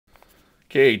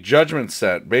Okay, Judgment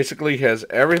Set basically has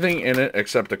everything in it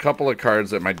except a couple of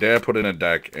cards that my dad put in a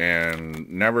deck and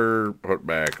never put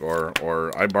back,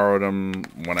 or I borrowed them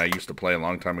when I used to play a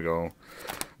long time ago,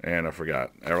 and I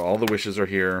forgot. All the wishes are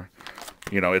here.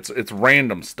 You know, it's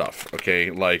random stuff.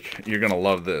 Okay, like you're gonna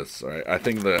love this. Right? I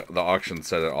think the auction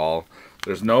said it all.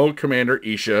 There's no Commander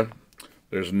Isha.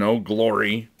 There's no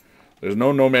Glory. There's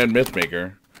no Nomad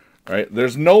Mythmaker. Right?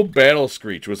 There's no Battle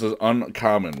Screech, which is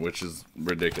uncommon, which is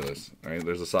ridiculous. Right?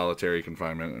 There's a Solitary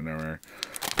Confinement in there,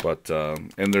 but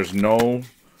and there's no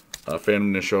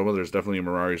Phantom Nishoma. There's definitely a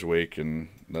Mirari's Wake and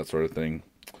that sort of thing.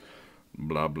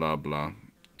 Blah blah blah.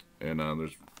 And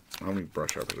there's how many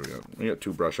brush hoppers we got? We got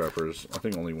 2 brush hoppers. I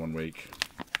think only 1 wake.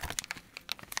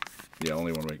 Yeah,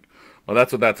 only 1 wake. Well,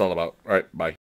 that's what that's all about. All right, bye.